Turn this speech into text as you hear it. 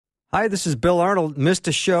Hi, this is Bill Arnold. Missed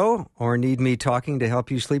a show or need me talking to help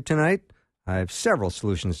you sleep tonight? I have several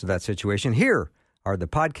solutions to that situation. Here are the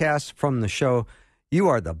podcasts from the show. You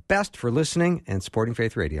are the best for listening and supporting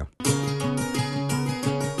Faith Radio.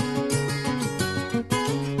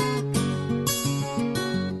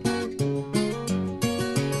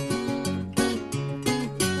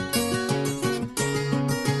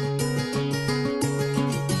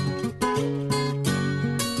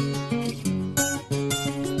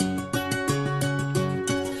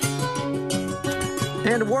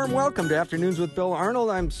 And a warm welcome to Afternoons with Bill Arnold.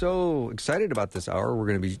 I'm so excited about this hour. We're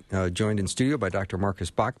going to be joined in studio by Dr.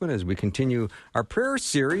 Marcus Bachmann as we continue our prayer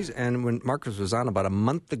series. And when Marcus was on about a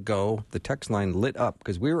month ago, the text line lit up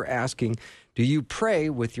because we were asking, do you pray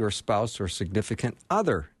with your spouse or significant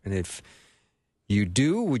other? And if you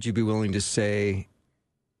do, would you be willing to say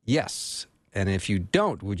yes? And if you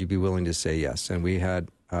don't, would you be willing to say yes? And we had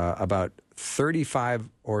about 35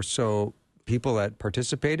 or so people that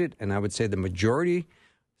participated, and I would say the majority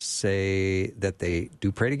say that they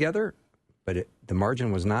do pray together, but the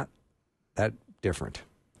margin was not that different.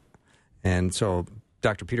 And so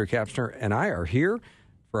Dr. Peter Kapsner and I are here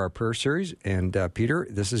for our prayer series, and Peter,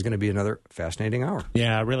 this is going to be another fascinating hour.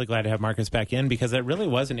 Yeah, really glad to have Marcus back in because it really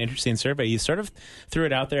was an interesting survey. You sort of threw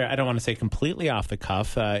it out there, I don't want to say completely off the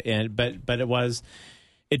cuff, but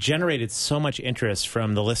it generated so much interest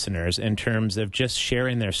from the listeners in terms of just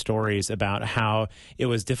sharing their stories about how it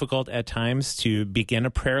was difficult at times to begin a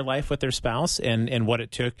prayer life with their spouse and what it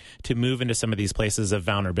took to move into some of these places of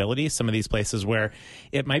vulnerability, some of these places where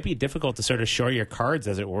it might be difficult to sort of show your cards,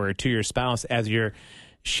 as it were, to your spouse as you're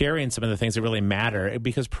sharing some of the things that really matter,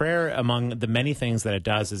 because prayer, among the many things that it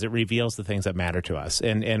does, is it reveals the things that matter to us,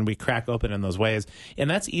 and we crack open in those ways. And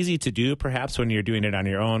that's easy to do, perhaps, when you're doing it on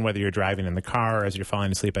your own, whether you're driving in the car or as you're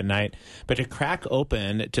falling asleep at night. But to crack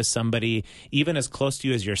open to somebody, even as close to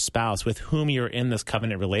you as your spouse, with whom you're in this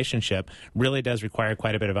covenant relationship, really does require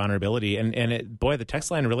quite a bit of vulnerability. And the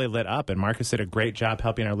text line really lit up, and Marcus did a great job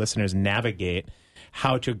helping our listeners navigate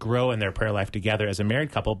how to grow in their prayer life together as a married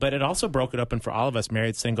couple, but it also broke it open for all of us,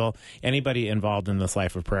 married, single, anybody involved in this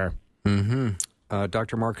life of prayer. Mm-hmm.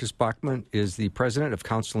 Dr. Marcus Bachmann is the president of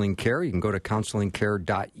Counseling Care. You can go to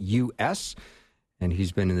counselingcare.us, and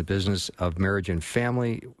he's been in the business of marriage and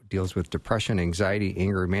family, deals with depression, anxiety,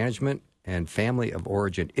 anger management, and family of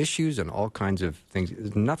origin issues and all kinds of things.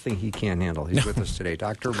 There's nothing he can't handle. He's with us today.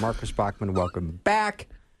 Dr. Marcus Bachmann, welcome back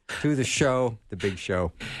to the show, the big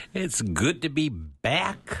show. It's good to be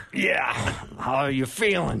back. Yeah. How are you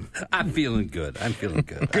feeling? I'm feeling good.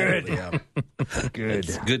 Good. Yeah. Good.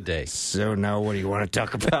 It's a good day. So now what do you want to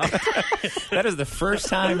talk about? That is the first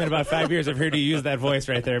time in about 5 years I've heard you use that voice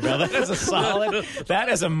right there, Bill. That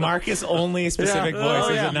is a Marcus-only specific voice,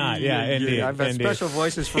 is it not? Yeah, indeed. I've got special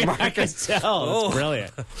voices for Marcus. I can tell. It's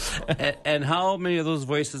brilliant. And how many of those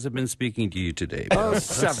voices have been speaking to you today, Bill? Oh,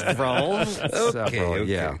 several.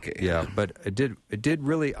 Okay. Yeah, but it did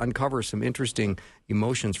really uncover some interesting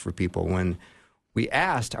emotions for people when we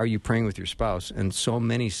asked, are you praying with your spouse? And so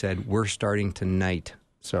many said, we're starting tonight.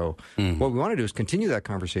 So what we want to do is continue that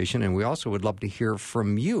conversation, and we also would love to hear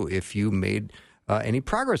from you if you made any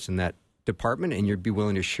progress in that department and you'd be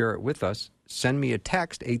willing to share it with us. Send me a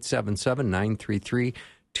text,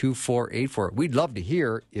 877-933-2484. We'd love to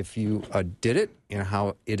hear if you did it and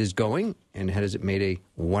how it is going, and has it made a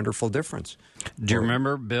wonderful difference. Do you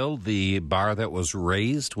remember, Bill, the bar that was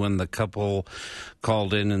raised when the couple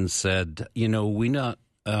called in and said,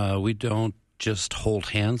 we don't just hold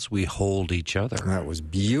hands, we hold each other. That was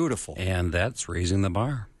beautiful. And that's raising the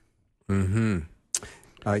bar. Mm-hmm.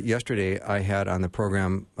 Yesterday, I had on the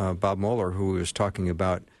program Bob Moeller, who was talking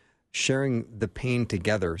about sharing the pain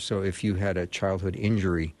together. So if you had a childhood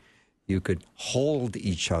injury, you could hold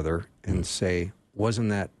each other and say, wasn't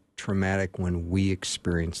that traumatic when we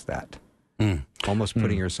experienced that? Almost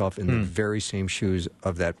putting yourself in the very same shoes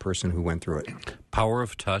of that person who went through it. Power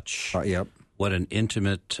of touch. Yep. What an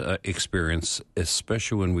intimate experience,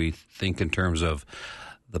 especially when we think in terms of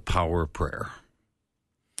the power of prayer.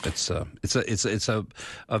 It's a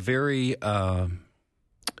very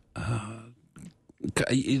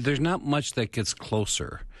there's not much that gets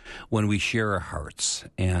closer when we share our hearts.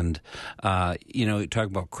 And, you talk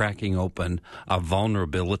about cracking open a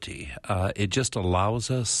vulnerability. It just allows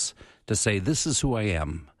us to say, this is who I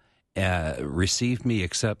am. Receive me,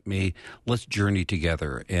 accept me. Let's journey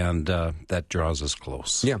together. And that draws us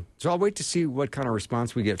close. Yeah. So I'll wait to see what kind of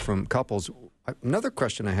response we get from couples. Another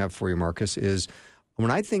question I have for you, Marcus, is when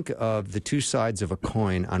I think of the two sides of a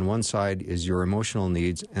coin, on one side is your emotional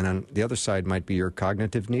needs, and on the other side might be your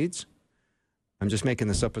cognitive needs. I'm just making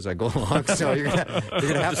this up as I go along, so you're gonna have to.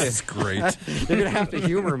 This is great. You're gonna have to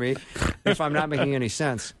humor me if I'm not making any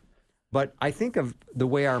sense. But I think of the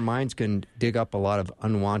way our minds can dig up a lot of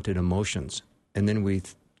unwanted emotions, and then we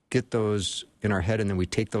get those in our head, and then we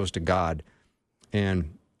take those to God.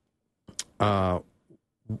 And how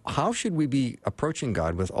should we be approaching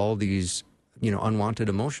God with all these, unwanted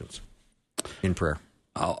emotions in prayer?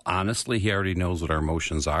 Honestly, he already knows what our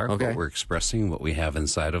emotions are, Okay. what we're expressing, what we have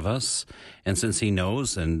inside of us. And since he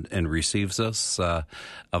knows and receives us,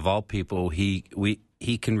 of all people, he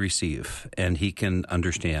can receive and he can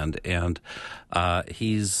understand. And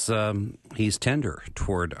he's tender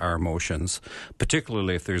toward our emotions,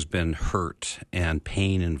 particularly if there's been hurt and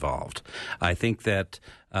pain involved. I think that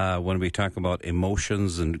when we talk about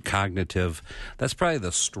emotions and cognitive, that's probably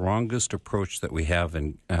the strongest approach that we have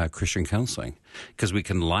in Christian counseling, because we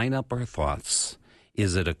can line up our thoughts.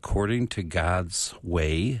 Is it according to God's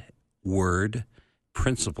way, word,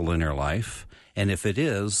 principle in our life? And if it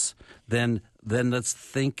is, then let's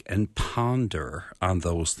think and ponder on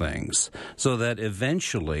those things so that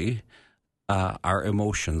eventually our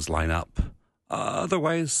emotions line up.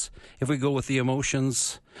 Otherwise, if we go with the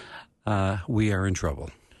emotions, we are in trouble.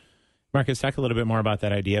 Marcus, talk a little bit more about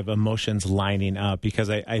that idea of emotions lining up, because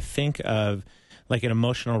I think of like an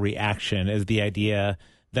emotional reaction as the idea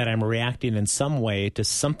that I'm reacting in some way to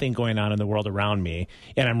something going on in the world around me.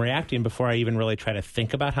 And I'm reacting before I even really try to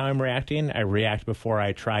think about how I'm reacting. I react before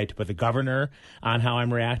I try to put the governor on how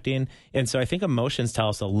I'm reacting. And so I think emotions tell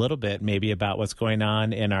us a little bit maybe about what's going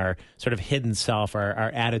on in our sort of hidden self,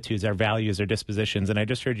 our attitudes, our values, our dispositions. And I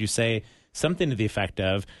just heard you say something to the effect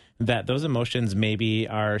of that those emotions maybe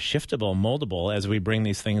are shiftable, moldable as we bring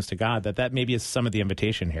these things to God, that maybe is some of the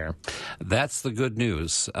invitation here. That's the good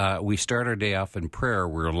news. We start our day off in prayer.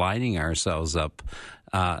 We're lining ourselves up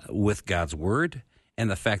with God's Word and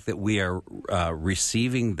the fact that we are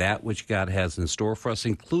receiving that which God has in store for us,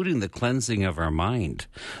 including the cleansing of our mind,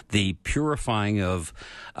 the purifying of,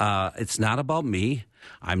 it's not about me.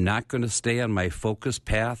 I'm not going to stay on my focus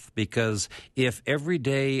path, because if every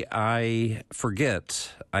day I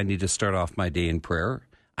forget I need to start off my day in prayer,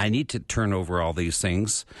 I need to turn over all these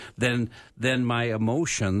things, then my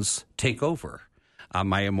emotions take over.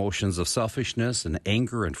 My emotions of selfishness and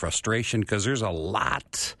anger and frustration, because there's a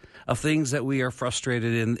lot of things that we are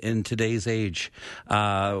frustrated in today's age.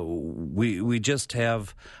 We just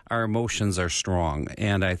have, our emotions are strong.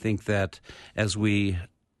 And I think that as we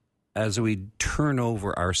turn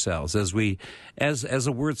over ourselves, as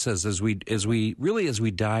the word says, as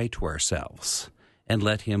we die to ourselves and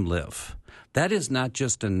let him live. That is not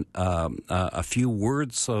just a few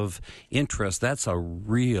words of interest. That's a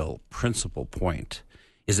real principal point.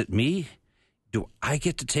 Is it me? Do I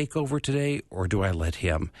get to take over today, or do I let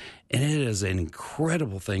him? And it is an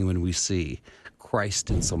incredible thing when we see Christ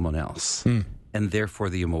in someone else. And therefore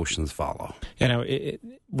the emotions follow.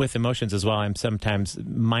 With emotions as well, I'm sometimes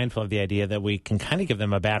mindful of the idea that we can kind of give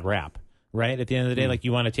them a bad rap, right? At the end of the day, like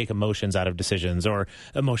you want to take emotions out of decisions, or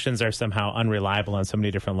emotions are somehow unreliable on so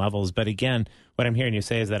many different levels. But again, what I'm hearing you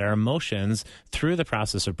say is that our emotions, through the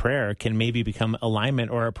process of prayer, can maybe become alignment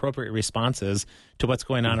or appropriate responses to what's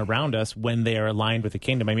going on around us when they are aligned with the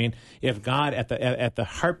kingdom. I mean, if God, at the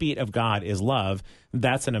heartbeat of God is love,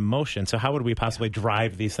 that's an emotion. So how would we possibly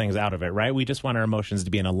drive these things out of it, right? We just want our emotions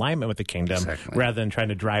to be in alignment with the kingdom, rather than trying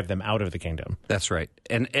to drive them out of the kingdom. That's right.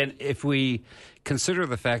 And if we consider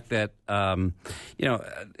the fact that,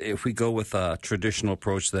 if we go with a traditional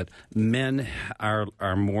approach, that men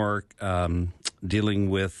are more dealing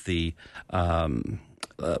with the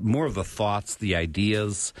more of the thoughts, the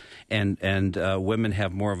ideas, and women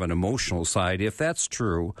have more of an emotional side. If that's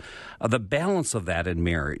true, the balance of that in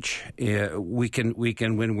marriage, we can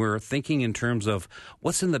when we're thinking in terms of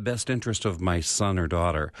what's in the best interest of my son or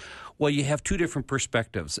daughter. Well, you have two different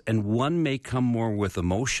perspectives, and one may come more with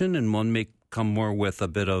emotion, and one may come more with a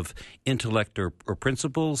bit of intellect or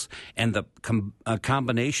principles, and the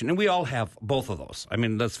combination. And we all have both of those. I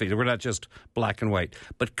mean, let's face it, we're not just black and white.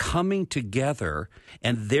 But coming together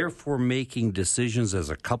and therefore making decisions as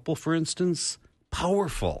a couple, for instance,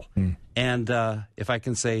 powerful. And if I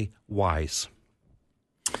can say, wise.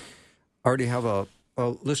 I already have a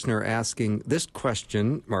listener asking this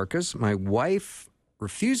question, Marcus. My wife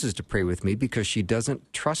refuses to pray with me because she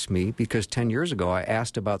doesn't trust me, because 10 years ago I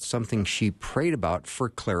asked about something she prayed about for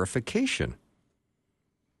clarification.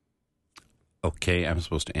 Okay, I'm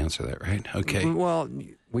supposed to answer that, right? Okay. Well,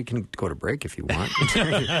 We can go to break if you want.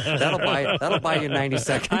 that'll buy you 90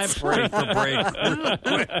 seconds. I'm ready for break.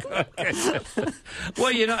 Okay.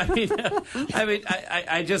 Well,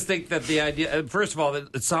 I just think that the idea. First of all,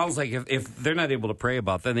 it sounds like if they're not able to pray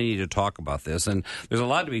about, then they need to talk about this. And there's a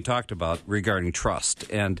lot to be talked about regarding trust.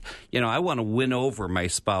 And I want to win over my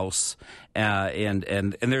spouse. And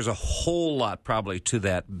there's a whole lot probably to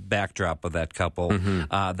that backdrop of that couple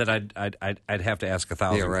that I'd have to ask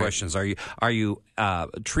 1,000 questions. Are you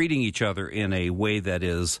treating each other in a way that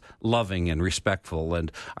is loving and respectful,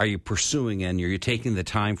 and are you pursuing and you're taking the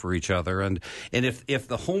time for each other, and if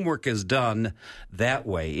the homework is done that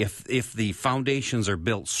way, if the foundations are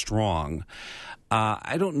built strong,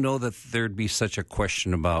 I don't know that there'd be such a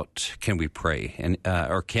question about can we pray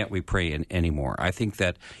or can't we pray anymore. I think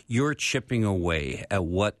that you're chipping away at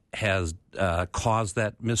what has caused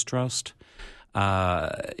that mistrust.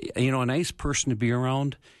 A nice person to be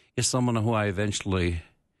around is someone who I eventually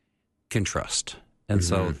can trust. And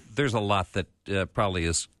so there's a lot that probably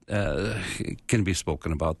is can be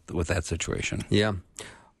spoken about with that situation. Yeah.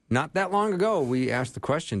 Not that long ago, we asked the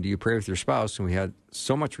question, do you pray with your spouse? And we had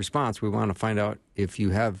so much response. We want to find out if you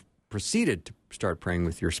have proceeded to start praying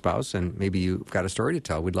with your spouse, and maybe you've got a story to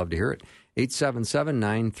tell. We'd love to hear it.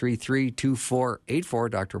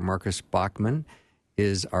 877-933-2484. Dr. Marcus Bachmann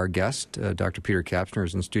is our guest. Dr. Peter Kapsner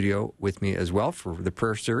is in studio with me as well for the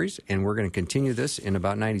prayer series, and we're going to continue this in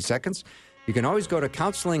about 90 seconds. You can always go to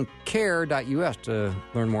counselingcare.us to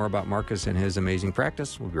learn more about Marcus and his amazing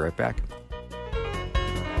practice. We'll be right back.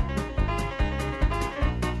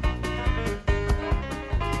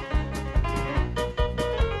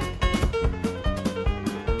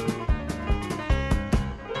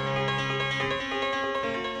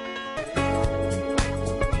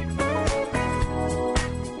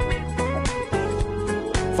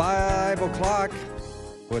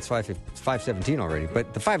 Well, it's 5:17 already,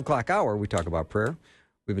 but the 5 o'clock hour, we talk about prayer.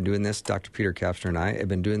 We've been doing this, Dr. Peter Kapsner and I have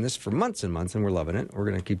been doing this for months and months, and we're loving it. We're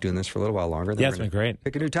going to keep doing this for a little while longer. Yeah, it's been great.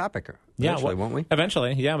 Pick a new topic eventually, won't we?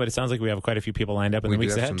 Eventually, yeah, but it sounds like we have quite a few people lined up in the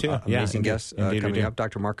weeks ahead, too. Amazing guests coming up.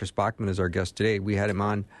 Dr. Marcus Bachmann is our guest today. We had him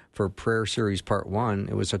on for Prayer Series Part 1.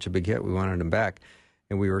 It was such a big hit, we wanted him back.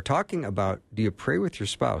 And we were talking about, do you pray with your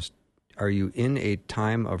spouse? Are you in a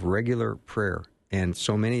time of regular prayer? And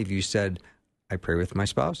so many of you said, I pray with my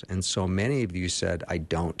spouse. And so many of you said, I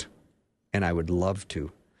don't, and I would love to.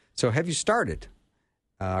 So have you started?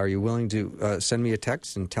 Are you willing to send me a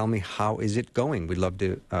text and tell me how is it going? We'd love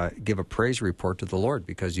to give a praise report to the Lord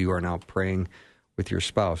because you are now praying with your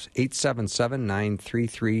spouse.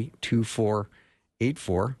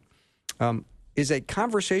 877-933-2484. Is a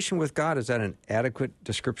conversation with God, is that an adequate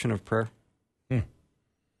description of prayer?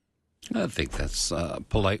 I think that's a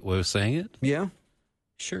polite way of saying it. Yeah?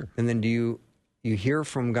 Sure. And then do you hear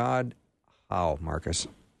from God how, Marcus?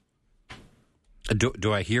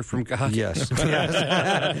 Do I hear from God? Yes.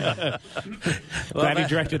 Glad he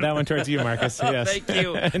directed that one towards you, Marcus. Yes. Thank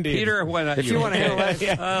you. Peter, why not if you want to handle that,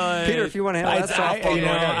 Peter, if you want to handle that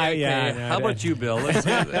softball. How about you, Bill? Let's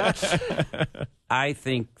do that. I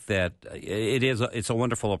think that it's a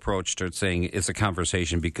wonderful approach to saying it's a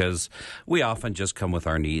conversation because we often just come with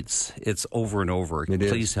our needs. It's over and over.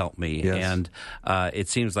 Please help me. Yes. And it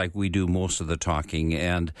seems like we do most of the talking.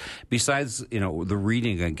 And besides, the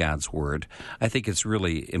reading of God's Word, I think it's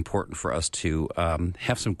really important for us to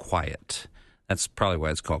have some quiet. That's probably why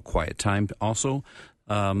it's called quiet time. Also,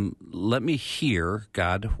 let me hear,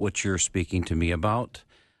 God, what you're speaking to me about.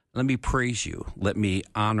 Let me praise you. Let me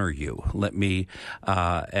honor you. Let me,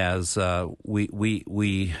 the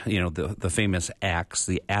famous acts,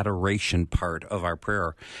 the adoration part of our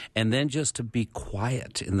prayer, and then just to be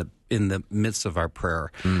quiet in the midst of our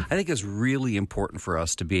prayer. I think it's really important for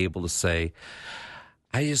us to be able to say,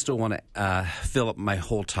 I just don't want to fill up my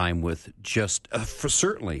whole time with just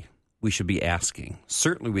certainly. We should be asking.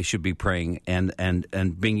 Certainly, we should be praying and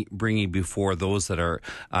bringing before those that are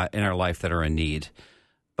in our life that are in need.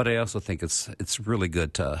 But I also think it's really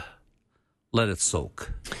good to let it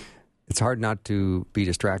soak. It's hard not to be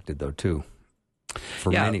distracted, though, too,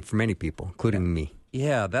 for many people, including me.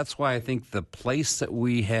 Yeah, that's why I think the place that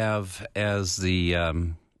we have as the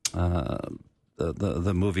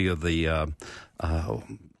movie of the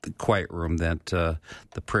quiet room, that the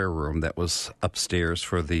prayer room that was upstairs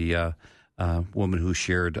for the woman who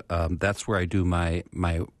shared. That's where I do my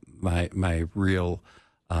real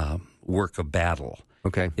work of battle.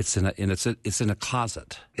 Okay, it's in a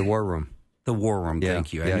closet. The war room. The war room. Yeah.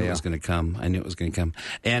 Thank you. I knew it was going to come.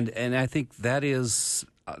 And I think that is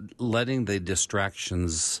letting the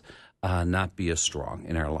distractions not be as strong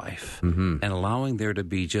in our life, and allowing there to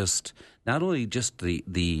be just not only just the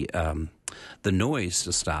noise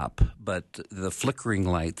to stop, but the flickering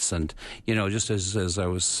lights. And, just as I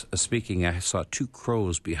was speaking, I saw two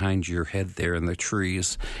crows behind your head there in the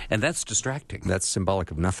trees, and that's distracting. That's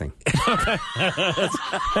symbolic of nothing.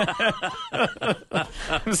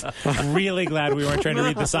 I'm really glad we weren't trying to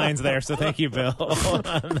read the signs there, so thank you, Bill.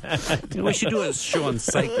 We should do a show on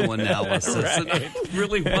psychoanalysis. Right. And I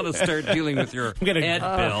really want to start dealing with your head,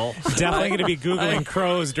 Bill. Definitely going to be Googling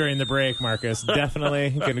crows during the break, Marcus.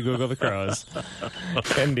 Definitely going to Google the crows.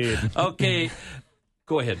 Indeed. Okay.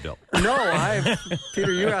 Go ahead, Bill. No,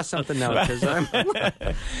 Peter, you asked something now because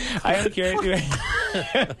I am curious.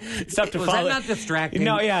 It's tough to Was follow. that not distracting?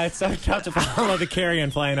 No, yeah, it's tough to follow the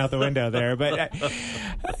carrion flying out the window there. But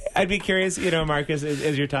I'd be curious, Marcus,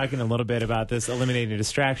 as you're talking a little bit about this eliminating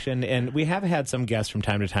distraction, and we have had some guests from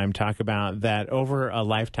time to time talk about that over a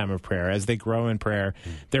lifetime of prayer, as they grow in prayer,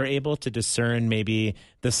 they're able to discern maybe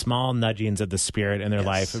the small nudgings of the Spirit in their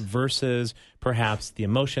life versus perhaps the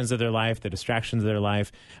emotions of their life, the distractions of their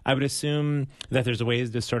life. I would assume that there's a way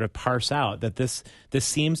to sort of parse out that this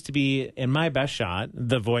seems to be, in my best shot,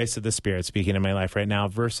 the voice of the Spirit speaking in my life right now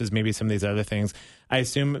versus maybe some of these other things. I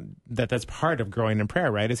assume that that's part of growing in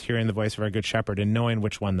prayer, right, is hearing the voice of our Good Shepherd and knowing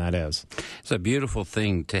which one that is. It's a beautiful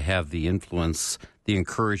thing to have the influence, the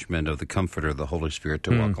encouragement of the Comforter, the Holy Spirit,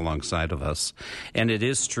 to walk alongside of us. And it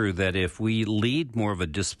is true that if we lead more of a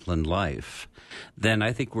disciplined life, then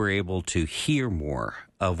I think we're able to hear more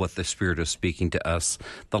of what the Spirit is speaking to us,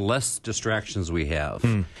 the less distractions we have.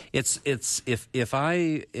 It's if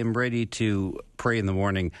I am ready to pray in the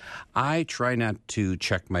morning, I try not to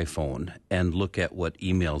check my phone and look at what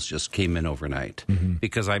emails just came in overnight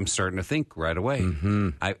because I'm starting to think right away.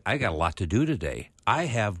 I got a lot to do today. I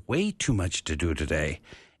have way too much to do today.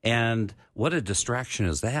 And what a distraction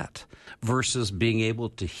is that versus being able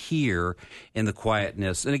to hear in the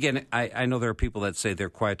quietness. And again, I know there are people that say their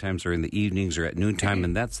quiet times are in the evenings or at noontime,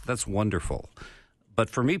 and that's wonderful. But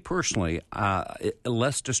for me personally,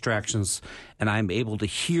 less distractions, and I'm able to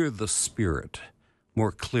hear the Spirit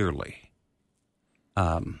more clearly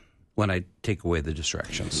when I take away the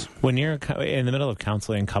distractions. When you're in the middle of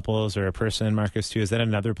counseling couples or a person, Marcus, too, is that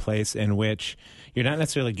another place in which you're not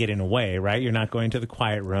necessarily getting away, right? You're not going to the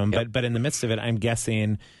quiet room, but in the midst of it, I'm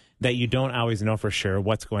guessing that you don't always know for sure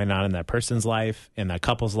what's going on in that person's life, in that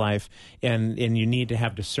couple's life, and you need to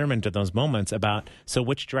have discernment at those moments about, so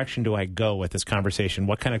which direction do I go with this conversation?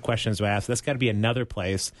 What kind of questions do I ask? That's got to be another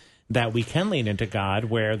place that we can lean into God,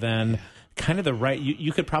 where then kind of the right,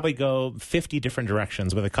 you could probably go 50 different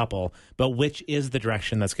directions with a couple, but which is the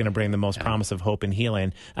direction that's going to bring the most promise of hope and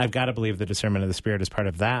healing? I've got to believe the discernment of the Spirit is part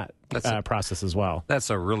of that process as well. That's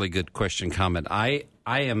a really good question, comment. I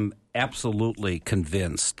am absolutely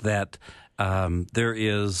convinced that there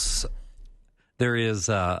is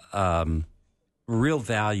real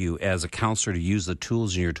value as a counselor to use the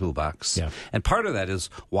tools in your toolbox. Yeah. And part of that is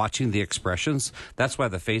watching the expressions. That's why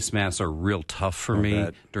the face masks are real tough for me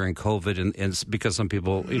during COVID, and it's because some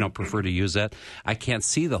people, prefer to use that. I can't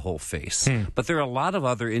see the whole face. But there are a lot of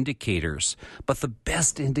other indicators. But the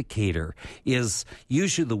best indicator is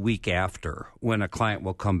usually the week after, when a client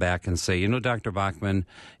will come back and say, Dr. Bachmann,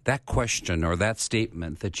 that question or that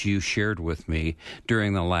statement that you shared with me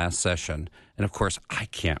during the last session, and of course, I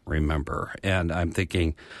can't remember. And I'm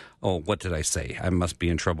thinking, oh, what did I say? I must be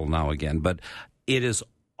in trouble now again. But it is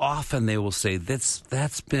often they will say,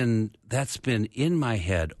 that's been in my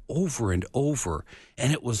head over and over.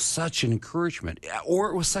 And it was such an encouragement,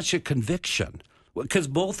 or it was such a conviction. Because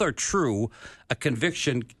both are true. A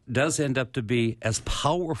conviction does end up to be as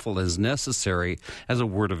powerful as necessary as a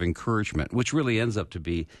word of encouragement, which really ends up to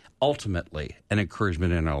be ultimately an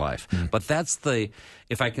encouragement in our life. But that's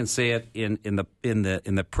if I can say it, in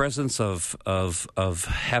the presence of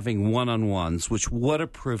having one-on-ones, which what a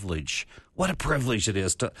privilege it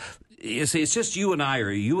is to. It's just you and I,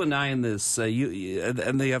 or you and I and this, you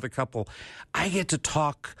and the other couple. I get to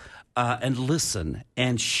talk and listen,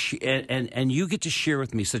 and you get to share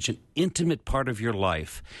with me such an intimate part of your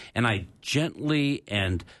life, and I gently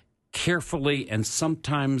and carefully, and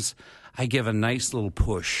sometimes I give a nice little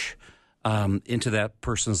push into that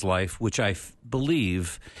person's life, which I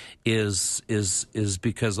believe is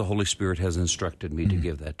because the Holy Spirit has instructed me to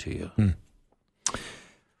give that to you.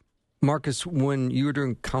 Marcus, when you were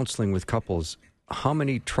doing counseling with couples, how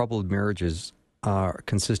many troubled marriages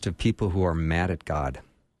consist of people who are mad at God?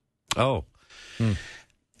 Oh,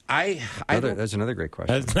 That's another great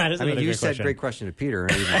question. That is I mean, another you great said question. great question to Peter.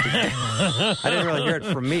 I didn't really hear it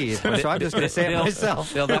from me, so I'm just going to say it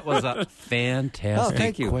myself. Bill, that was a fantastic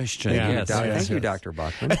thank you. question. Thank you, Yes, Doc. yes, Thank you, yes. Dr.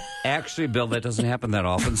 Bachmann. Actually, Bill, that doesn't happen that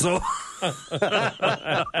often. So,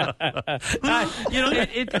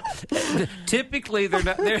 typically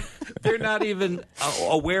they're not even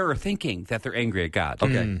aware or thinking that they're angry at God.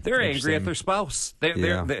 Okay, they're angry at their spouse.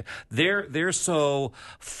 They're so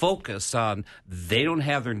focused on they don't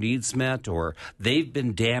have their needs met, or they've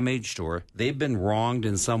been damaged, or they've been wronged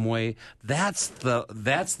in some way. That's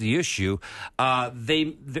the issue.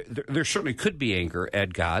 There certainly could be anger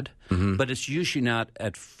at God, but it's usually not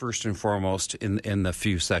at first and foremost in the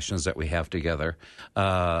few sessions that we have together.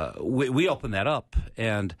 We open that up,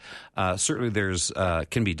 and certainly there's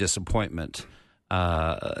can be disappointment,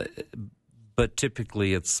 but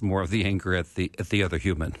typically it's more of the anger at the other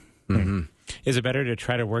human. Mm-hmm. Is it better to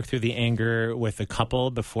try to work through the anger with the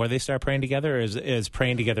couple before they start praying together, or is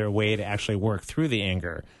praying together a way to actually work through the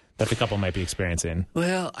anger that the couple might be experiencing?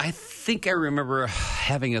 Well, I think I remember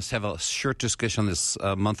having us have a short discussion on this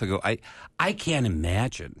a month ago. I can't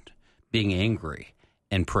imagine being angry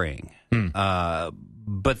and praying.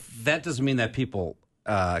 But that doesn't mean that people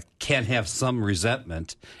can't have some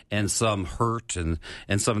resentment and some hurt and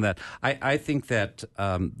some of that. I think that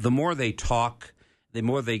the more they talk, the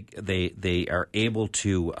more they are able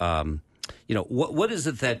to, what is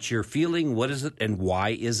it that you're feeling? What is it, and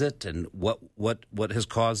why is it, and what has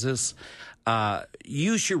caused this?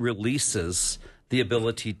 Use your releases the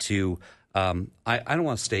ability to. I don't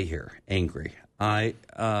want to stay here angry.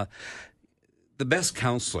 The best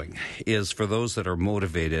counseling is for those that are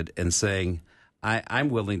motivated and saying, I'm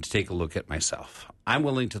willing to take a look at myself. I'm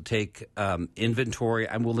willing to take inventory.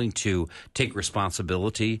 I'm willing to take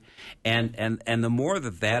responsibility. And the more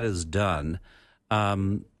that is done,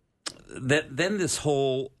 then this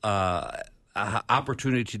whole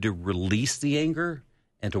opportunity to release the anger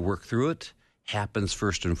and to work through it happens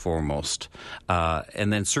first and foremost.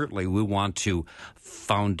 And then certainly we want to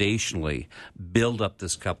foundationally build up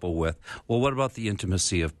this couple with, well, what about the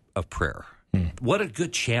intimacy of prayer? What a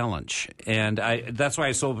good challenge. And that's why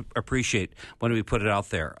I so appreciate when we put it out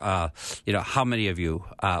there. How many of you,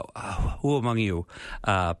 who among you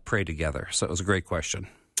pray together? So it was a great question.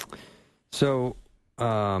 So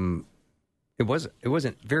it was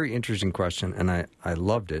a very interesting question, and I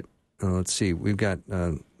loved it. Let's see, we've got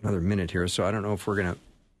another minute here, so I don't know if we're going to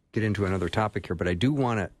get into another topic here, but I do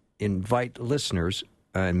want to invite listeners,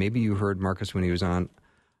 and maybe you heard Marcus when he was on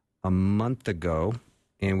a month ago,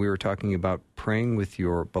 and we were talking about praying with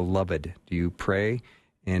your beloved. Do you pray?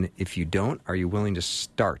 And if you don't, are you willing to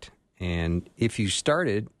start? And if you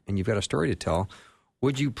started and you've got a story to tell,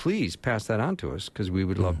 would you please pass that on to us? Because we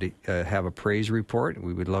would love to have a praise report.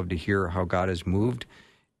 We would love to hear how God has moved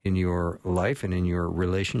in your life and in your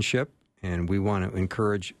relationship. And we want to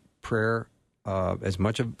encourage prayer as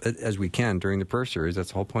much as we can during the prayer series. That's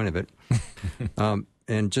the whole point of it.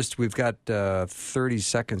 And we've got 30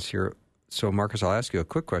 seconds here. So, Marcus, I'll ask you a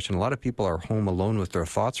quick question. A lot of people are home alone with their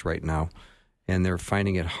thoughts right now, and they're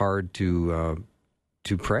finding it hard to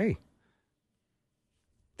pray.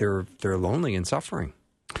 They're lonely and suffering.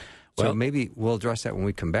 So maybe we'll address that when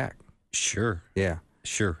we come back. Sure. Yeah.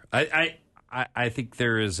 Sure. I think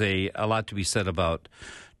there is a lot to be said about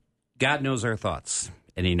God knows our thoughts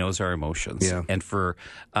and He knows our emotions. Yeah. And for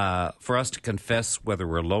us to confess whether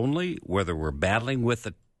we're lonely, whether we're battling with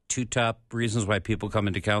the two top reasons why people come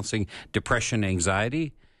into counseling, depression,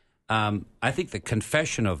 anxiety, I think the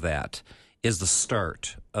confession of that is the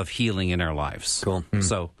start of healing in our lives. Cool.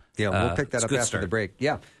 So we'll pick that up after the break.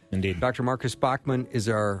 Yeah. Indeed. Dr. Marcus Bachmann is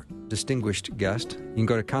our distinguished guest. You can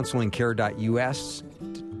go to counselingcare.us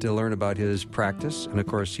to learn about his practice. And, of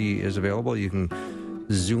course, he is available. You can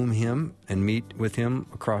Zoom him and meet with him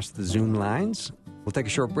across the Zoom lines. We'll take a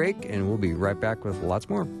short break, and we'll be right back with lots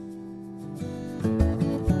more.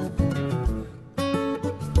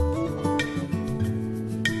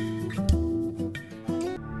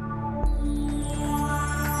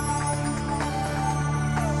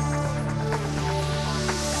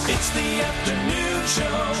 It's the afternoon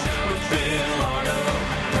show with Bill Arno.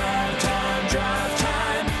 Prime time, drive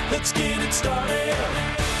time. Let's get it started.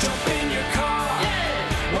 Jump in your car.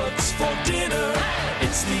 Yeah. What's for dinner? Hey.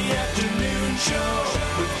 It's the afternoon show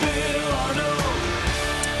with Bill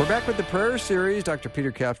Arno. We're back with the prayer series. Dr.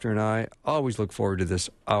 Peter Kapner and I always look forward to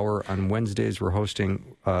this hour. On Wednesdays, we're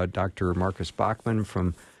hosting Dr. Marcus Bachmann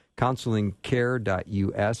from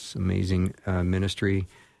counselingcare.us, amazing ministry.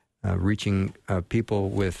 Reaching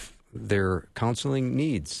people with their counseling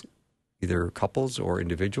needs, either couples or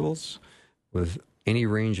individuals, with any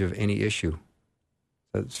range of any issue.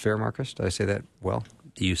 That's fair, Marcus? Did I say that well?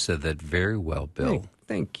 You said that very well, Bill.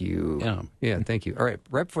 Thank you. Yeah. Thank you. All right.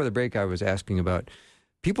 Right before the break, I was asking about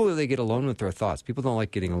people, they get alone with their thoughts. People don't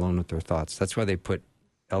like getting alone with their thoughts. That's why they put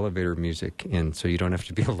elevator music in, so you don't have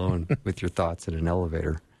to be alone with your thoughts in an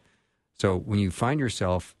elevator. So when you find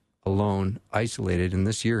yourself alone, isolated, and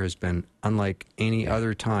this year has been unlike any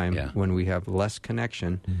other time when we have less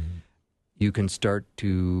connection, you can start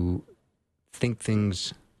to think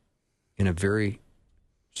things in a very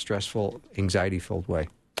stressful, anxiety-filled way.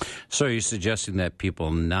 So are you suggesting that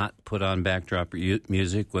people not put on backdrop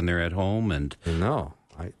music when they're at home? And No,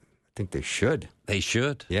 I think they should. They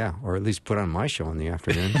should. Yeah, or at least put on my show in the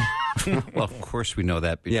afternoon. Well, of course we know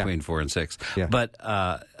that between 4 and 6. Yeah. But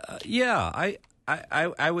I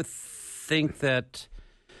would think that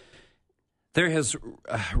there has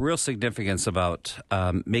real significance about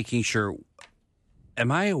making sure. Am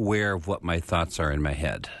I aware of what my thoughts are in my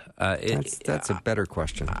head? That's a better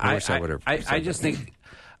question. I wish I would have. I just think,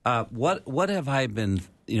 what have I been,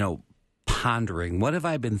 pondering? What have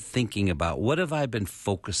I been thinking about? What have I been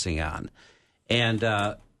focusing on? And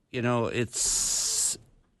it's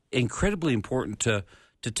incredibly important to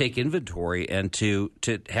take inventory and to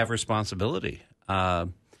have responsibility.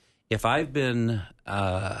 If I've been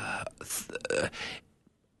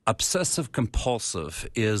obsessive compulsive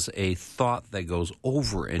is a thought that goes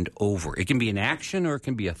over and over. It can be an action or it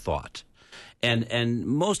can be a thought. And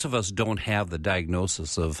most of us don't have the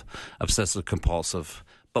diagnosis of obsessive compulsive,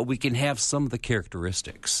 but we can have some of the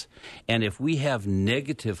characteristics. And if we have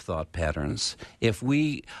negative thought patterns, if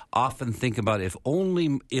we often think about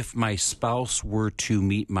if my spouse were to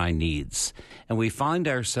meet my needs, and we find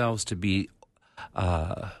ourselves to be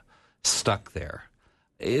stuck there,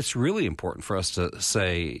 it's really important for us to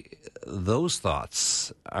say those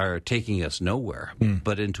thoughts are taking us nowhere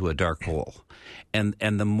but into a dark hole. And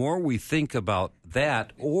the more we think about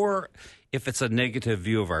that, or if it's a negative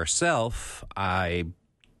view of ourselves, I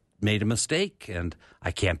made a mistake and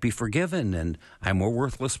I can't be forgiven and I'm a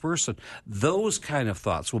worthless person, those kind of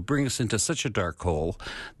thoughts will bring us into such a dark hole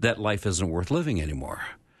that life isn't worth living anymore.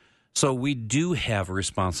 So we do have a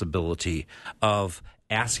responsibility of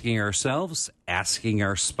asking ourselves, asking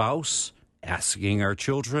our spouse, asking our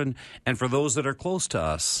children, and for those that are close to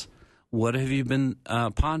us, what have you been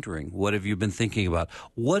pondering? What have you been thinking about?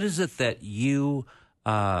 What is it that you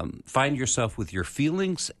find yourself with your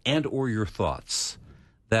feelings and or your thoughts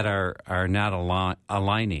that are not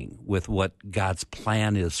aligning with what God's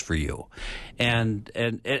plan is for you? And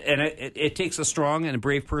it takes a strong and a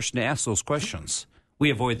brave person to ask those questions.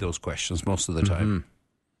 We avoid those questions most of the time.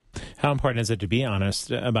 How important is it to be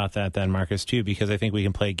honest about that then, Marcus, too? Because I think we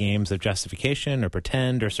can play games of justification or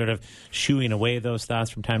pretend or sort of shooing away those thoughts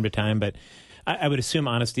from time to time. But I would assume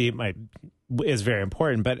honesty is very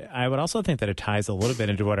important. But I would also think that it ties a little bit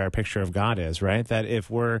into what our picture of God is, right? That if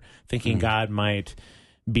we're thinking God might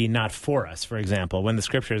be not for us, for example, when the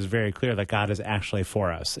scripture is very clear that God is actually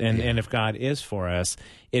for us. And if God is for us,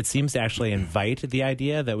 it seems to actually invite the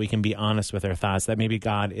idea that we can be honest with our thoughts, that maybe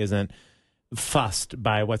God isn't fussed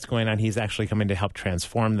by what's going on. He's actually coming to help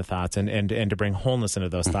transform the thoughts and to bring wholeness into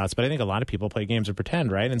those thoughts. But I think a lot of people play games of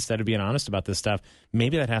pretend, right? Instead of being honest about this stuff.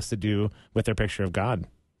 Maybe that has to do with their picture of God.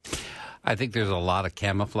 I think there's a lot of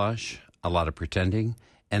camouflage, a lot of pretending,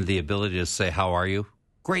 and the ability to say, how are you?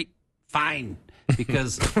 Great, fine.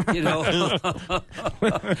 Because, and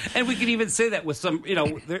we can even say that with some,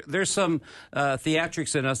 there's some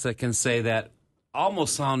theatrics in us that can say that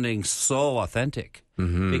almost sounding so authentic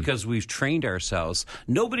because we've trained ourselves.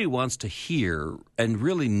 Nobody wants to hear and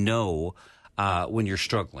really know when you're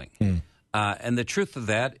struggling. And the truth of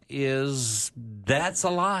that is that's a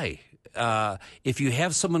lie. If you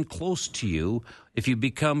have someone close to you, if you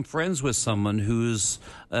become friends with someone who's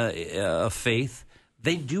of faith,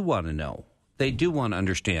 they do want to know. They do want to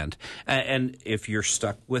understand. And if you're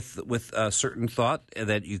stuck with a certain thought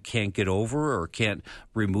that you can't get over or can't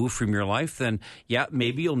remove from your life, then,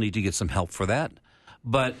 maybe you'll need to get some help for that.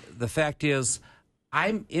 But the fact is,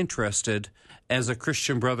 I'm interested as a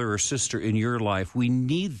Christian brother or sister in your life. We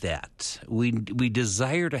need that. We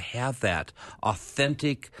desire to have that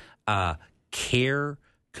authentic care,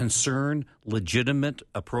 concern, legitimate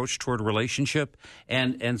approach toward a relationship.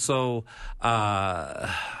 And so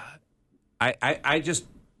I just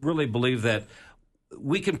really believe that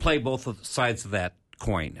we can play both sides of that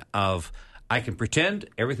coin of I can pretend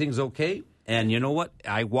everything's okay, and you know what?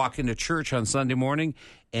 I walk into church on Sunday morning,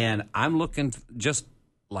 and I'm looking just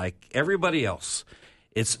like everybody else.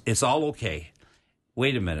 It's all okay.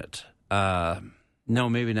 Wait a minute. No,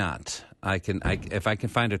 maybe not. If I can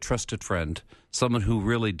find a trusted friend, someone who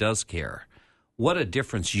really does care, what a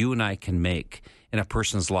difference you and I can make in a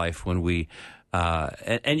person's life when we.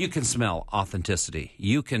 And you can smell authenticity.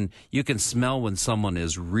 You can smell when someone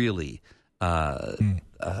is really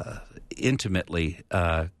intimately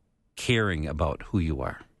caring about who you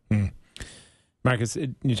are. Marcus,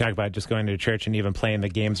 you talk about just going to church and even playing the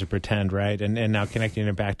games of pretend, right? And now connecting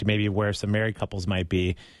it back to maybe where some married couples might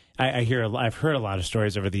be. I've heard a lot of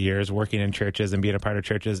stories over the years working in churches and being a part of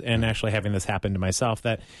churches and actually having this happen to myself,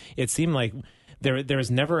 that it seemed like there was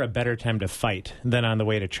never a better time to fight than on the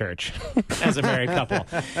way to church as a married couple,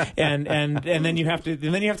 and then you have to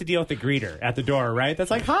deal with the greeter at the door, right? That's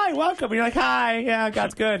like, hi, welcome. And you're like, hi, yeah,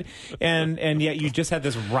 God's good, and yet you just had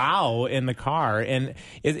this row in the car, and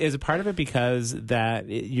is a part of it because that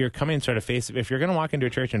you're coming sort of if you're going to walk into a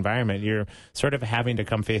church environment, you're sort of having to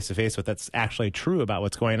come face to face with that's actually true about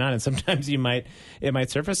what's going on, and sometimes it might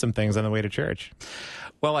surface some things on the way to church.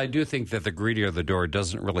 Well, I do think that the greeter at the door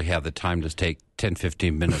doesn't really have the time to take 10,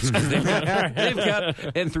 15 minutes. They've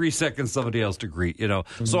got in 3 seconds somebody else to greet,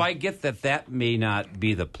 Mm-hmm. So I get that may not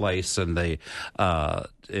be the place and the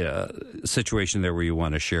situation there where you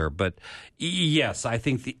want to share. But yes, I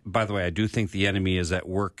think, by the way, I do think the enemy is at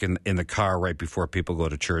work in the car right before people go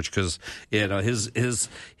to church, because his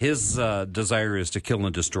desire is to kill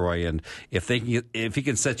and destroy. And if he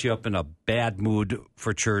can set you up in a bad mood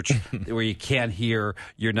for church where you can't hear,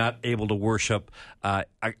 you're not able to worship,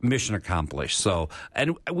 mission accomplished. So,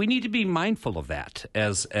 and we need to be mindful of that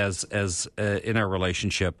as in our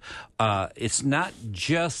relationship. It's not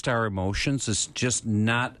just our emotions. It's just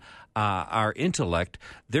not our intellect.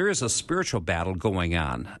 There is a spiritual battle going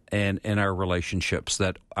on in our relationships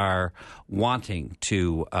that are wanting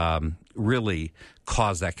to really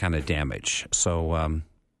cause that kind of damage. So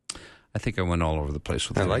I think I went all over the place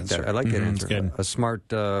with that answer. I like that answer. Good. A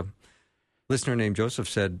smart listener named Joseph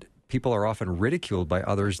said, people are often ridiculed by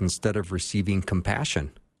others instead of receiving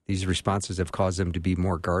compassion. These responses have caused them to be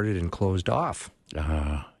more guarded and closed off.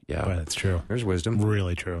 Yeah. Boy, that's true. There's wisdom.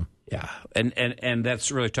 Really true. Yeah, and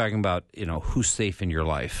that's really talking about, who's safe in your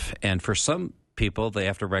life. And for some people, they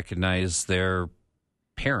have to recognize their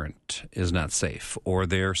parent is not safe or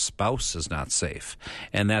their spouse is not safe.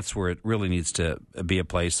 And that's where it really needs to be a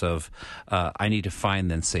place of, I need to find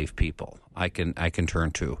then safe people I can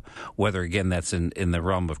turn to, whether, again, that's in the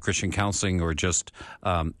realm of Christian counseling or just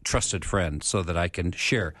trusted friend, so that I can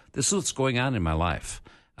share, this is what's going on in my life.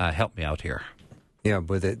 Help me out here. Yeah,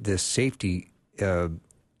 but the safety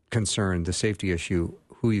concern, the safety issue,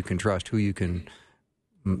 who you can trust, who you can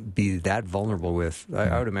be that vulnerable with,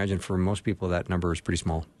 I would imagine for most people that number is pretty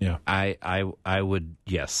small. Yeah, I would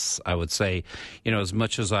say, as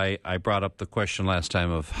much as I brought up the question last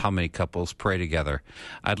time of how many couples pray together,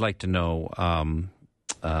 I'd like to know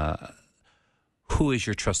who is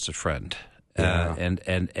your trusted friend,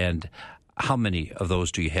 and how many of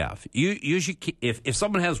those do you have? You usually, if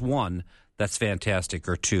someone has one, that's fantastic,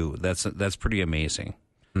 or two, that's pretty amazing.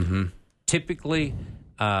 Mm-hmm. Typically,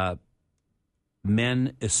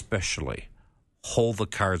 men especially hold the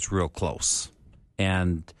cards real close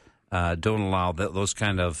and don't allow those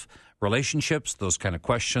kind of relationships, those kind of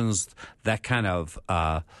questions, that kind of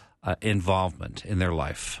involvement in their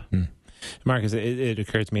life. Marcus, it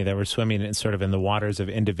occurs to me that we're swimming in sort of in the waters of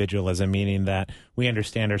individualism, meaning that we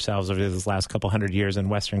understand ourselves over this last couple hundred years in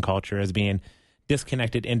Western culture as being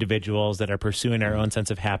disconnected individuals that are pursuing our own sense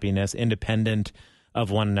of happiness, independent of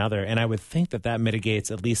one another. And I would think that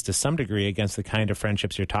mitigates, at least to some degree, against the kind of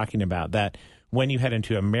friendships you're talking about, that when you head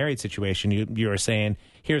into a married situation, you are saying,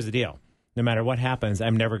 here's the deal. No matter what happens,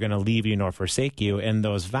 I'm never going to leave you nor forsake you. And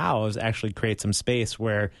those vows actually create some space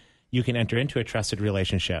where you can enter into a trusted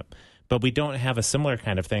relationship. But we don't have a similar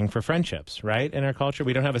kind of thing for friendships, right? In our culture,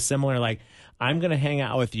 we don't have a similar, like, I'm going to hang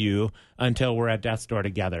out with you until we're at death's door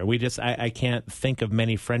together. I can't think of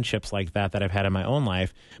many friendships like that I've had in my own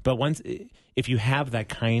life. But if you have that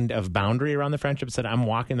kind of boundary around the friendship, that I'm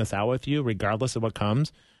walking this out with you, regardless of what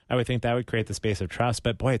comes, I would think that would create the space of trust.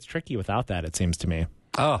 But boy, it's tricky without that, it seems to me.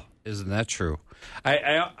 Oh, isn't that true?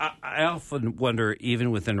 I often wonder,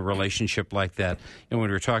 even within a relationship like that, when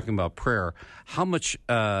we're talking about prayer, how much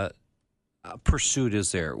pursuit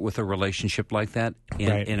is there with a relationship like that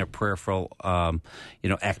in a prayerful,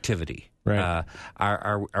 activity? Right.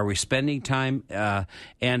 Are we spending time?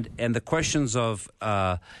 And the questions of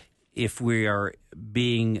if we are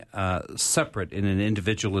being separate in an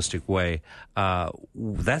individualistic way,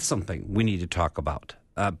 that's something we need to talk about,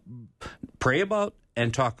 pray about,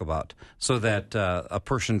 and talk about, so that a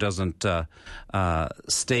person doesn't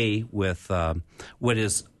stay with what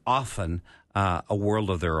is often a world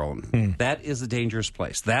of their own. That is a dangerous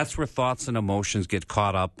place. That's where thoughts and emotions get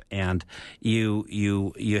caught up, and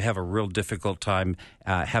you have a real difficult time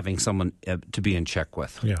having someone to be in check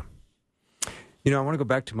with. Yeah. You know, I want to go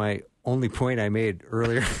back to my only point I made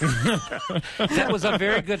earlier. That was a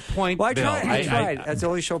very good point, Well, I Bill. tried. That's the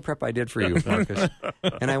only show prep I did for you, Marcus.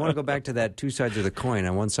 And I want to go back to that two sides of the coin.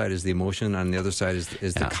 On one side is the emotion, on the other side is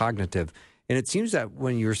the cognitive. And it seems that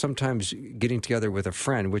when you're sometimes getting together with a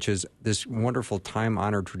friend, which is this wonderful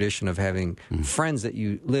time-honored tradition of having friends that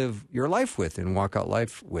you live your life with and walk out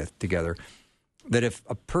life with together, that if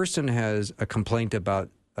a person has a complaint about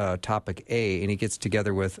topic A and he gets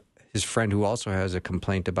together with his friend who also has a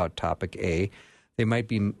complaint about topic A, they might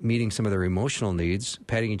be meeting some of their emotional needs,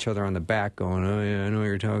 patting each other on the back, going, "Oh yeah, I know what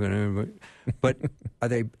you're talking about." But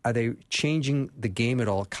are they changing the game at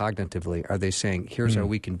all cognitively? Are they saying, "Here's how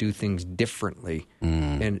we can do things differently"?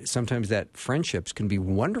 And sometimes that friendships can be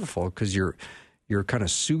wonderful because you're kind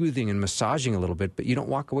of soothing and massaging a little bit, but you don't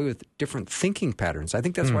walk away with different thinking patterns. I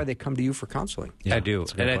think that's why they come to you for counseling. Yeah, I do.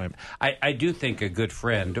 That's a good point. I do think a good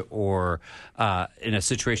friend or in a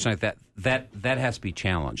situation like that has to be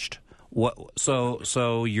challenged. So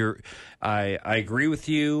I agree with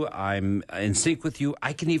you. I'm in sync with you.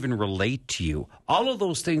 I can even relate to you. All of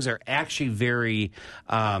those things are actually very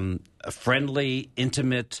friendly,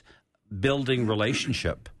 intimate, building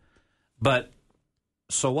relationship. But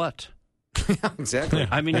so what? Exactly.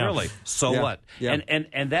 I mean, really. So Yeah. what? Yeah.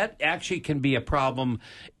 And that actually can be a problem,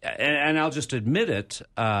 and I'll just admit it,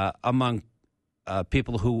 among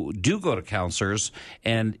people who do go to counselors,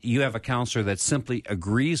 and you have a counselor that simply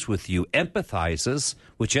agrees with you, empathizes,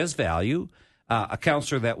 which has value, a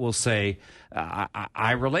counselor that will say,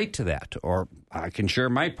 I relate to that, or I can share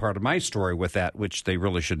my part of my story with that, which they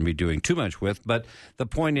really shouldn't be doing too much with. But the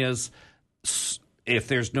point is, if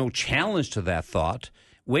there's no challenge to that thought,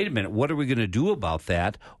 wait a minute, what are we going to do about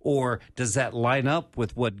that? Or does that line up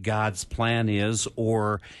with what God's plan is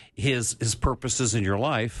or his purposes in your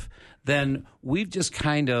life? Then we've just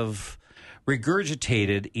kind of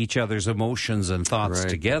regurgitated each other's emotions and thoughts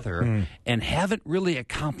together and haven't really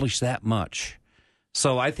accomplished that much.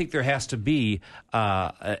 So I think there has to be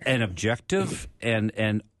an objective,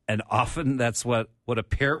 and often that's what a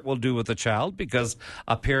parent will do with a child, because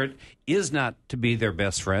a parent is not to be their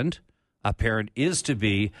best friend. A parent is to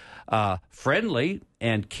be friendly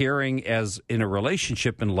and caring as in a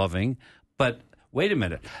relationship and loving, but wait a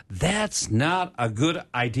minute, that's not a good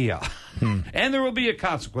idea. And there will be a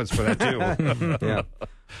consequence for that, too. Yeah.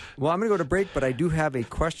 Well, I'm going to go to break, but I do have a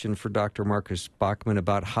question for Dr. Marcus Bachmann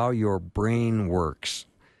about how your brain works.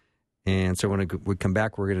 And so when we come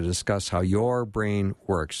back, we're going to discuss how your brain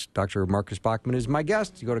works. Dr. Marcus Bachmann is my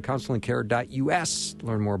guest. You go to counselingcare.us to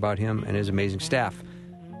learn more about him and his amazing staff.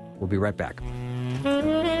 We'll be right back.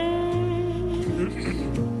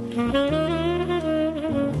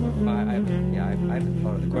 I haven't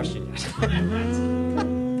thought of the question yet.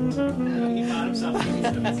 He found himself.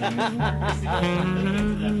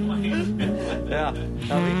 Yeah.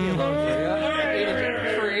 Now leave me alone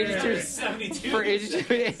for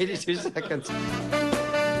 82 seconds.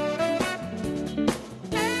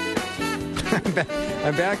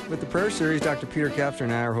 I'm back with the prayer series. Dr. Peter Kapsner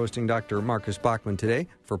and I are hosting Dr. Marcus Bachmann today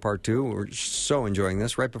for part 2. We're so enjoying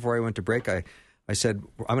this. Right before I went to break, I said,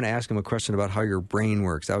 I'm going to ask him a question about how your brain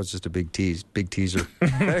works. That was just a big teaser.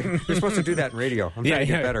 You're supposed to do that in radio. I'm trying to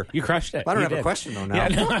get better. You crushed it. I don't You have a did. question, though, now.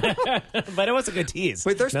 Yeah, no. But it was a good tease.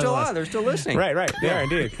 Wait, they're still nonetheless. on. They're still listening. Right. They are,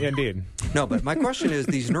 indeed. No, but my question is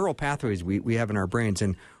these neural pathways we have in our brains,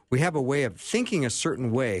 and we have a way of thinking a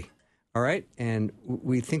certain way, all right? And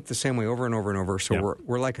we think the same way over and over and over, so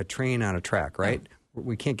we're like a train on a track, right?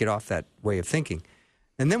 We can't get off that way of thinking.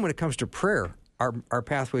 And then when it comes to prayer, our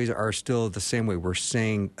pathways are still the same way. We're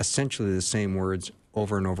saying essentially the same words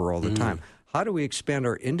over and over all the time. How do we expand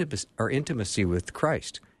our intimacy with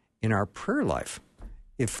Christ in our prayer life?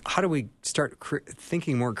 How do we start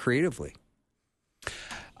thinking more creatively?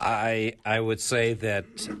 I would say that,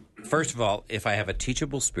 first of all, if I have a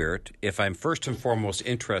teachable spirit, if I'm first and foremost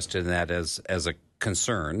interested in that as a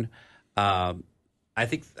concern, I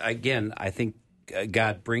think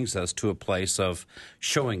God brings us to a place of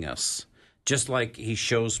showing us, just like he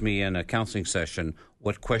shows me in a counseling session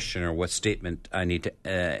what question or what statement I need to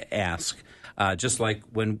ask. Just like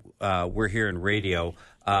when we're here in radio,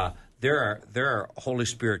 there are Holy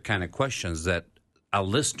Spirit kind of questions that a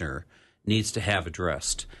listener needs to have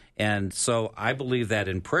addressed. And so I believe that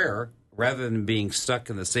in prayer, rather than being stuck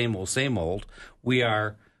in the same old, we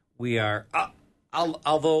are.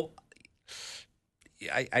 Although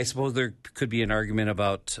I suppose there could be an argument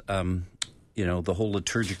about the whole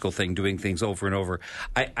liturgical thing, doing things over and over.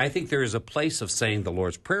 I think there is a place of saying the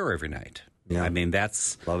Lord's Prayer every night. Yeah. I mean,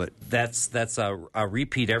 that's Love it. That's a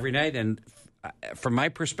repeat every night, and from my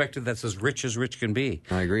perspective, that's as rich can be.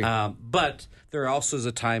 I agree. But there also is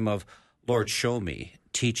a time of, Lord, show me,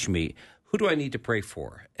 teach me. Who do I need to pray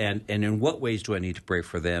for, and in what ways do I need to pray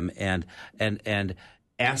for them, and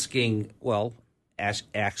asking,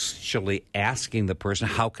 actually asking the person,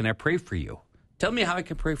 how can I pray for you? Tell me how I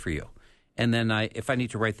can pray for you. And then if I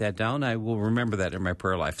need to write that down, I will remember that in my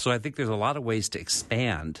prayer life. So I think there's a lot of ways to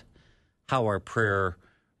expand how our prayers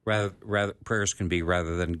can be,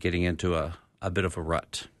 rather than getting into a bit of a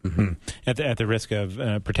rut. Mm-hmm. At the risk of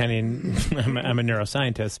pretending I'm a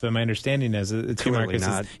neuroscientist, but my understanding is too, Marcus.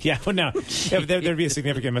 Not. There'd be a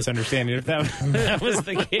significant misunderstanding if that was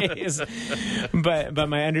the case. But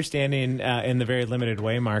my understanding, in the very limited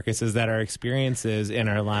way, Marcus, is that our experiences in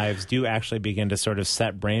our lives do actually begin to sort of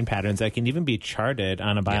set brain patterns that can even be charted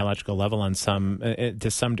on a biological level on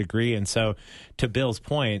to some degree. And so, to Bill's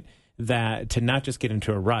point, that to not just get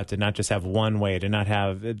into a rut, to not just have one way, to not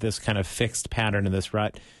have this kind of fixed pattern in this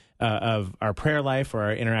rut of our prayer life or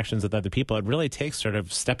our interactions with other people, it really takes sort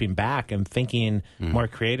of stepping back and thinking more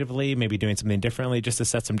creatively, maybe doing something differently, just to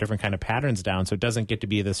set some different kind of patterns down, so it doesn't get to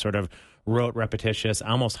be this sort of rote, repetitious,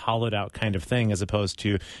 almost hollowed out kind of thing, as opposed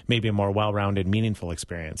to maybe a more well-rounded, meaningful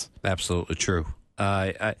experience. Absolutely true.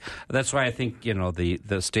 That's why I think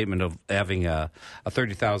the statement of having a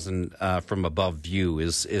 30,000 from above view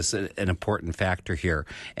is an important factor here,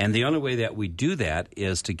 and the only way that we do that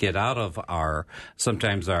is to get out of our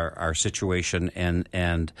situation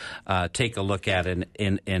and take a look at it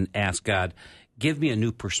and ask God, give me a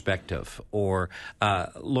new perspective, or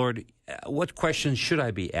Lord, what questions should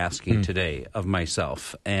I be asking today of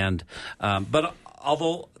myself? And but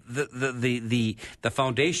although the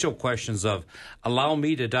foundational questions of allow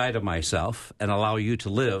me to die to myself and allow you to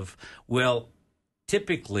live will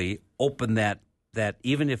typically open that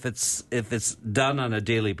even if it's done on a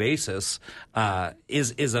daily basis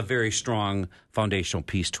is a very strong foundational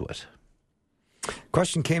piece to it.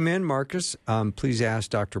 Question came in, Marcus. Please ask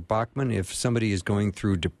Dr. Bachmann, if somebody is going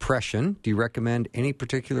through depression, do you recommend any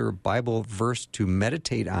particular Bible verse to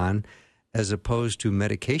meditate on as opposed to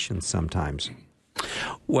medication sometimes?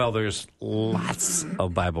 Well, there's lots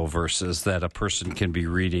of Bible verses that a person can be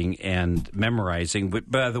reading and memorizing.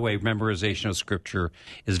 But by the way, memorization of Scripture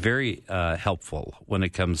is very helpful when it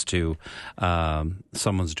comes to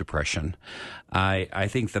someone's depression. I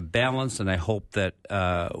think the balance, and I hope that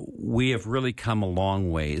we have really come a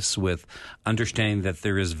long ways with understanding that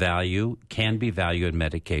there is can be value in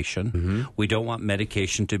medication. Mm-hmm. We don't want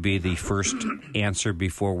medication to be the first answer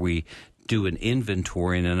before we do an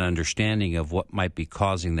inventory and an understanding of what might be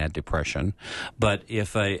causing that depression. But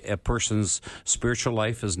if a person's spiritual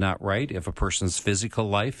life is not right, if a person's physical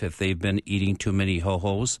life, if they've been eating too many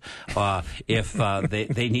ho-hos, if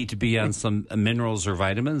they need to be on some minerals or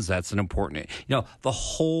vitamins, that's an important, the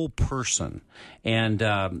whole person. And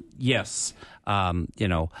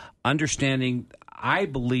understanding, I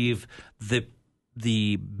believe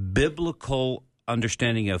the biblical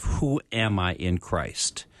understanding of who am I in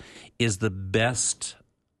Christ is the best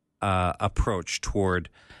approach toward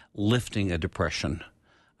lifting a depression.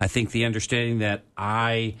 I think the understanding that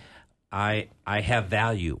I have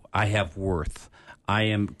value, I have worth, I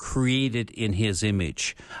am created in His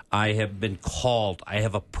image, I have been called, I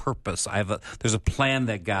have a purpose, there's a plan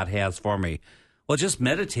that God has for me. Well, just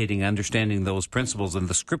meditating, understanding those principles and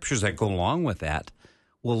the scriptures that go along with that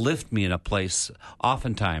will lift me in a place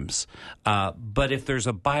oftentimes. But if there's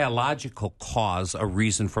a biological cause, a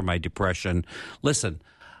reason for my depression, listen,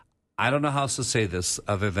 I don't know how else to say this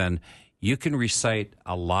other than you can recite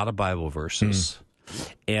a lot of Bible verses,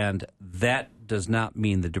 and that does not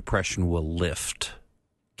mean the depression will lift,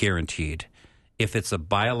 guaranteed. If it's a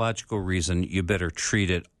biological reason, you better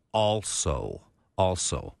treat it also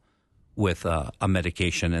with a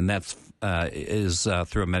medication, and that's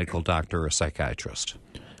through a medical doctor or a psychiatrist.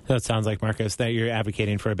 So it sounds like, Marcus, that you're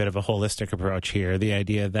advocating for a bit of a holistic approach here, the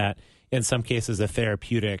idea that in some cases a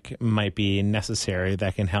therapeutic might be necessary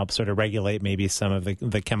that can help sort of regulate maybe some of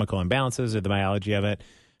the chemical imbalances or the biology of it.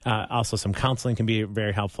 Also, some counseling can be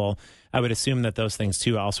very helpful. I would assume that those things,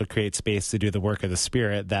 too, also create space to do the work of the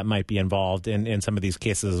Spirit that might be involved in some of these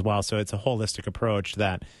cases as well. So it's a holistic approach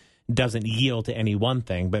that doesn't yield to any one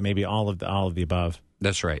thing, but maybe all of the above.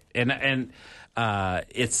 That's right, and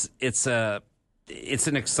it's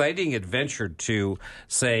an exciting adventure to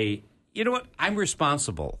say, you know what, I'm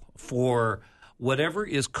responsible for whatever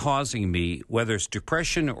is causing me, whether it's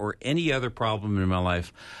depression or any other problem in my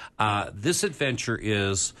life. This adventure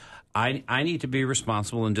is I need to be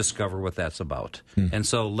responsible and discover what that's about. And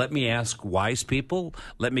so let me ask wise people.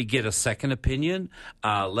 Let me get a second opinion.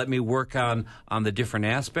 Let me work on the different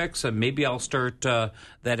aspects. And maybe I'll start that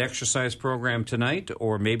exercise program tonight,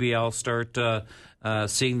 or maybe I'll start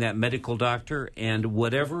seeing that medical doctor. And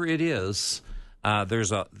whatever it is, there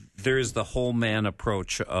is the whole man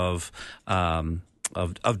approach of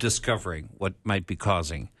discovering what might be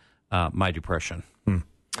causing my depression.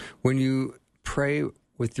 When you pray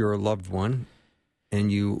with your loved one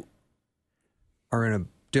and you are in a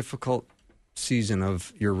difficult season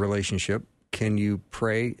of your relationship, can you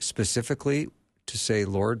pray specifically to say,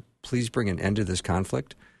 Lord, please bring an end to this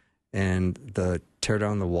conflict and tear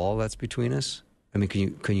down the wall that's between us? I mean,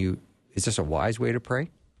 can you? Is this a wise way to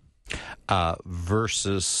pray?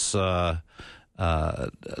 Versus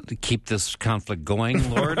keep this conflict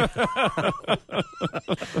going, Lord.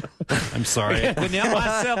 I'm sorry. I couldn't help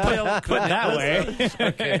myself, Bill. Put it that way.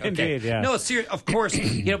 Okay. Indeed, yeah. No, serious. Of course,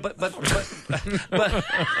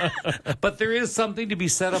 but there is something to be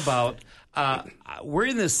said about. We're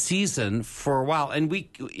in this season for a while, and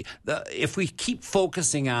if we keep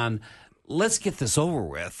focusing on, let's get this over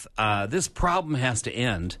with. This problem has to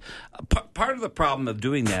end. Part of the problem of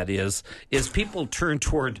doing that is people turn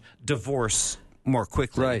toward divorce more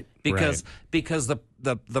quickly, right? Because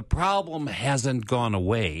the problem hasn't gone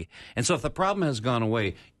away, and so if the problem has gone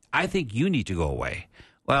away, I think you need to go away.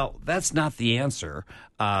 Well, that's not the answer.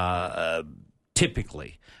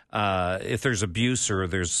 Typically, if there's abuse or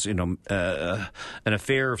there's an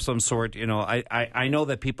affair of some sort, I know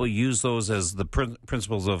that people use those as the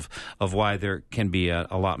principles of why there can be a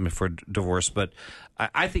allotment for divorce, but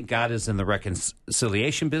I think God is in the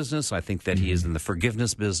reconciliation business. I think that He is in the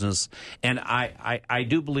forgiveness business, and I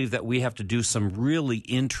do believe that we have to do some really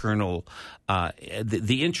internal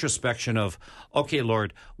the introspection of, okay,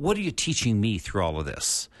 Lord, what are you teaching me through all of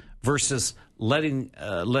this, versus letting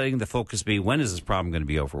the focus be, when is this problem going to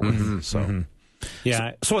be over with?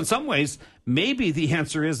 Yeah. So in some ways, maybe the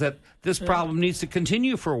answer is that this problem needs to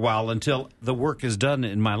continue for a while until the work is done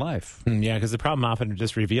in my life. Yeah, because the problem often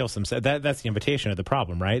just reveals themselves. That's the invitation of the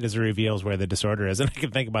problem, right? Is it reveals where the disorder is. And I can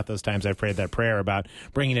think about those times I prayed that prayer about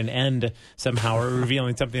bringing an end somehow or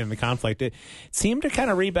revealing something in the conflict. It seemed to kind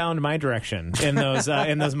of rebound my direction in those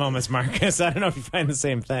moments, Marcus. I don't know if you find the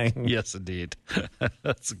same thing. Yes, indeed.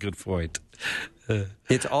 That's a good point.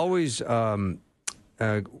 It's always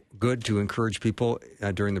good to encourage people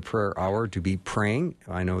during the prayer hour to be praying.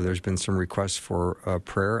 I know there's been some requests for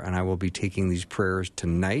prayer, and I will be taking these prayers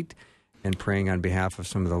tonight and praying on behalf of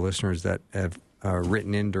some of the listeners that have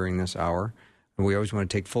written in during this hour. And we always want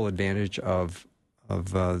to take full advantage of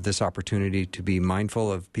this opportunity to be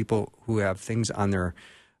mindful of people who have things on their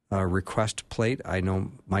request plate. I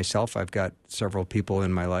know myself, I've got several people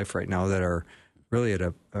in my life right now that are really at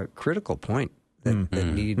a critical point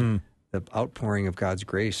that need the outpouring of God's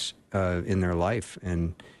grace in their life,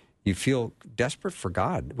 and you feel desperate for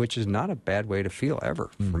God, which is not a bad way to feel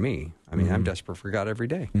ever for me. I mean, I'm desperate for God every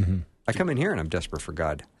day. I come in here and I'm desperate for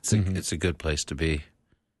God. It's a good place to be.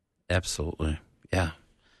 Absolutely. Yeah.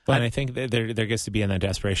 Well, and I think that there gets to be in that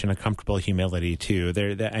desperation a comfortable humility too.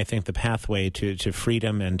 I think the pathway to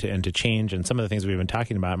freedom and to change, and some of the things we've been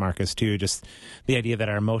talking about, Marcus, too, just the idea that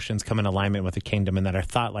our emotions come in alignment with the kingdom and that our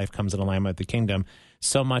thought life comes in alignment with the kingdom.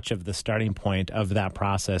 So much of the starting point of that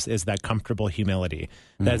process is that comfortable humility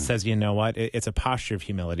that says, you know what, it's a posture of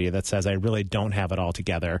humility that says I really don't have it all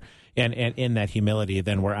together. And in that humility,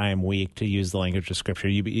 then where I am weak, to use the language of Scripture,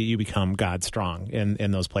 you become God strong in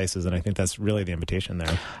those places. And I think that's really the invitation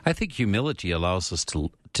there. I think humility allows us to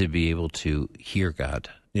be able to hear God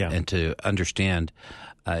and to understand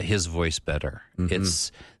His voice better.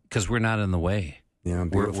 It's because we're not in the way. Yeah,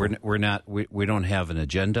 we're not. We don't have an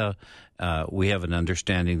agenda. We have an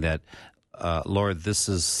understanding that, Lord, this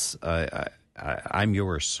is I'm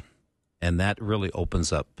yours, and that really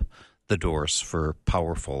opens up the doors for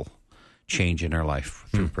powerful change in our life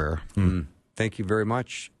through prayer. Thank you very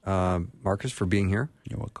much, Marcus, for being here.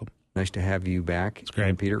 You're welcome. Nice to have you back. It's great.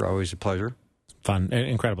 And Peter, always a pleasure. Fun,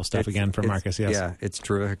 incredible stuff again from Marcus. Yes. Yeah, it's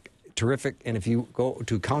terrific. And if you go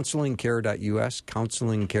to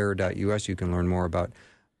counselingcare.us, you can learn more about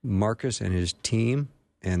Marcus and his team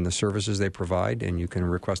and the services they provide, and you can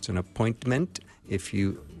request an appointment if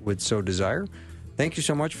you would so desire. Thank you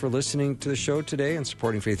so much for listening to the show today and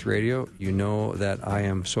supporting Faith Radio. You know that I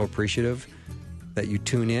am so appreciative that you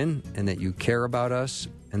tune in and that you care about us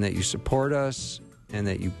and that you support us and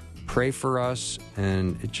that you pray for us,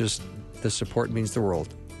 and the support means the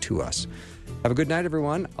world to us. Have a good night,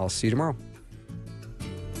 everyone. I'll see you tomorrow.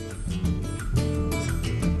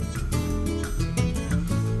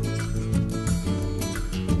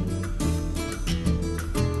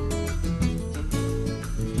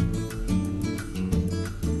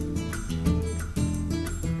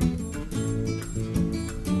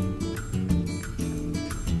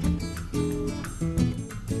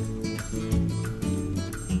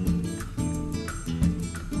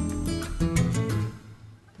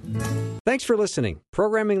 Thanks for listening.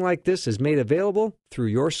 Programming like this is made available through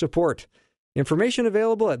your support. Information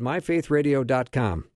available at myfaithradio.com.